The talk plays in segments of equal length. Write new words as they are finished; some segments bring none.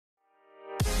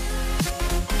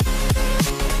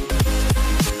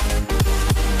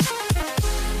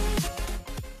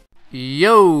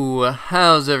Yo,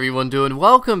 how's everyone doing?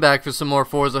 Welcome back for some more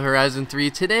Forza Horizon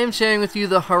 3. Today I'm sharing with you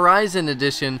the Horizon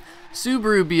Edition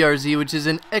Subaru BRZ, which is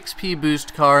an XP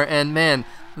boost car, and man,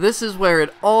 this is where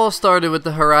it all started with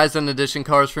the Horizon Edition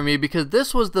cars for me, because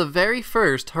this was the very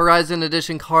first Horizon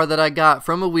Edition car that I got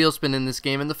from a wheel spin in this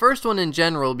game, and the first one in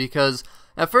general, because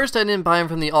at first I didn't buy them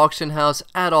from the auction house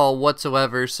at all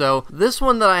whatsoever. So this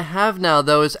one that I have now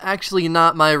though is actually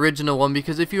not my original one,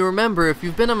 because if you remember, if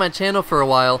you've been on my channel for a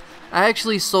while, I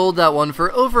actually sold that one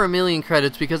for over 1 million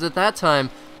credits, because at that time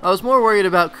I was more worried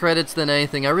about credits than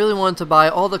anything. I really wanted to buy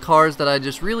all the cars that I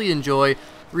just really enjoy,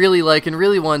 really like, and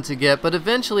really wanted to get. But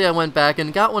eventually I went back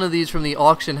and got one of these from the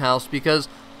auction house, because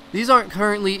these aren't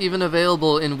currently even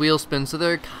available in wheel spin, so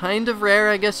they're kind of rare,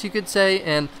 I guess you could say.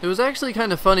 And it was actually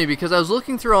kind of funny, because I was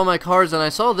looking through all my cars and I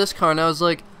saw this car and I was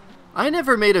like, I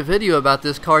never made a video about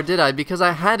this car, did I? Because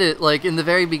I had it like in the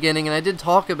very beginning and I did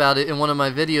talk about it in one of my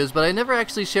videos, but I never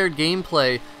actually shared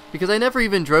gameplay because I never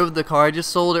even drove the car. I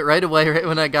just sold it right away, right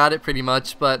when I got it, pretty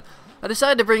much. But I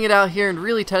decided to bring it out here and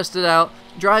really test it out,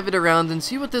 drive it around, and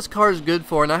see what this car is good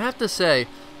for. And I have to say,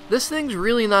 this thing's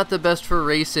really not the best for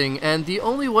racing, and the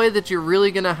only way that you're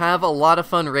really going to have a lot of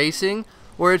fun racing,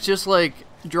 where it's just like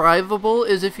drivable,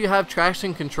 is if you have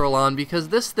traction control on, because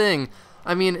this thing,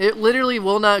 I mean, it literally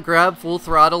will not grab full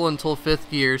throttle until 5th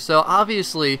gear. So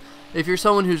obviously, if you're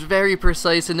someone who's very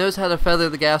precise and knows how to feather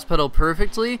the gas pedal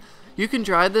perfectly, you can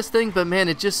drive this thing. But man,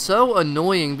 it's just so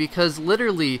annoying, because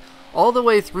literally all the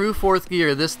way through 4th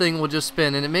gear this thing will just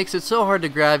spin, and it makes it so hard to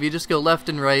grab. You just go left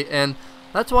and right, and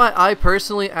that's why I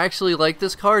personally actually like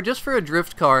this car, just for a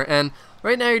drift car. And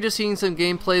right now you're just seeing some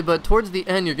gameplay, but towards the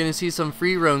end you're going to see some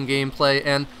free roam gameplay,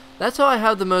 and that's how I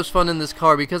have the most fun in this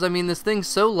car, because I mean, this thing's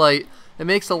so light, it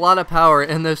makes a lot of power,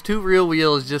 and those two real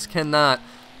wheels just cannot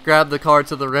grab the car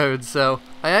to the road. So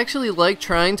I actually like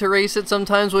trying to race it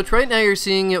sometimes, which right now you're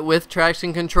seeing it with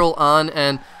traction control on,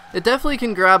 and it definitely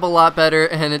can grab a lot better,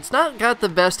 and it's not got the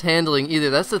best handling either.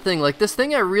 That's the thing. Like, this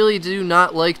thing I really do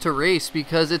not like to race,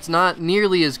 because it's not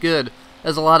nearly as good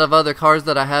as a lot of other cars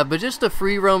that I have. But just to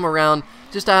free roam around,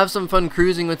 just to have some fun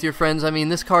cruising with your friends, I mean,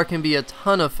 this car can be a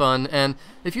ton of fun. And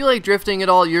if you like drifting at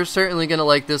all, you're certainly going to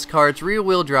like this car. It's rear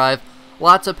wheel drive,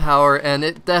 lots of power, and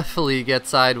it definitely gets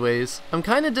sideways. I'm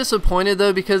kind of disappointed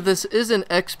though, because this is an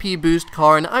XP boost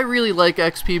car, and I really like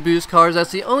XP boost cars.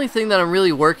 That's the only thing that I'm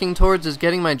really working towards, is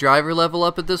getting my driver level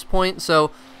up at this point.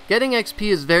 So getting XP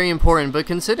is very important, but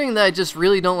considering that I just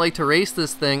really don't like to race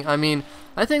this thing, I mean,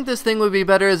 I think this thing would be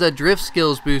better as a drift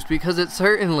skills boost, because it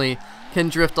certainly can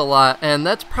drift a lot. And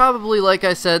that's probably, like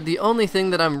I said, the only thing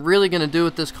that I'm really going to do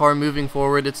with this car moving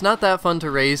forward. It's not that fun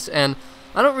to race, and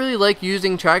I don't really like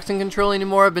using traction control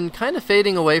anymore. I've been kind of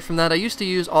fading away from that. I used to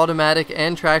use automatic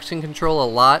and traction control a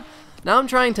lot. Now I'm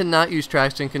trying to not use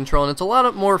traction control, and it's a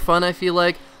lot more fun, I feel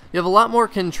like. You have a lot more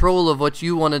control of what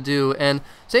you want to do, and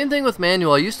same thing with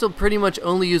manual. I used to pretty much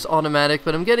only use automatic,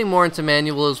 but I'm getting more into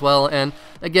manual as well, and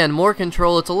again, more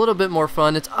control. It's a little bit more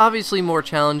fun. It's obviously more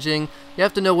challenging. You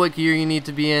have to know what gear you need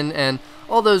to be in, and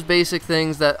all those basic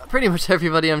things that pretty much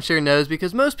everybody I'm sure knows,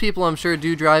 because most people I'm sure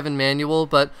do drive in manual,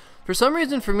 but for some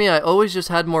reason for me, I always just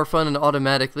had more fun in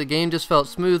automatic. The game just felt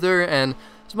smoother and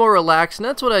it's more relaxed, and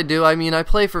that's what I do. I mean, I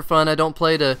play for fun. I don't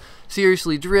play to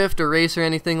seriously drift or race or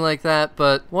anything like that.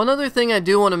 But one other thing I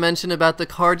do want to mention about the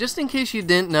car, just in case you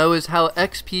didn't know, is how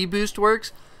XP boost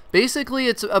works. Basically,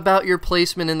 it's about your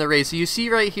placement in the race. So you see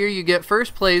right here, you get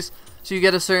first place, so you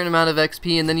get a certain amount of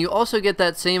XP, and then you also get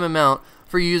that same amount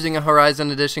for using a Horizon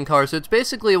Edition car. So it's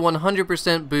basically a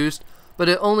 100% boost, but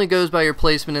it only goes by your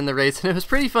placement in the race. And it was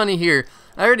pretty funny here.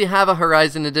 I already have a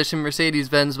Horizon Edition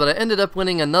Mercedes-Benz, but I ended up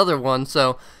winning another one,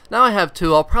 so now I have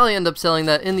two. I'll probably end up selling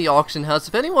that in the auction house.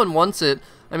 If anyone wants it,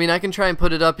 I mean, I can try and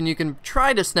put it up, and you can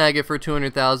try to snag it for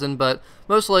 200,000, but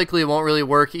most likely it won't really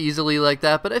work easily like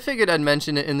that. But I figured I'd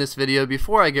mention it in this video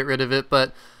before I get rid of it.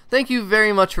 But thank you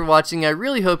very much for watching. I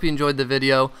really hope you enjoyed the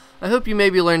video. I hope you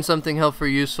maybe learned something helpful or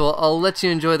useful. I'll let you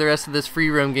enjoy the rest of this free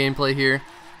roam gameplay here.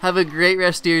 Have a great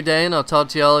rest of your day, and I'll talk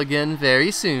to y'all again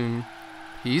very soon.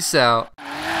 Peace out.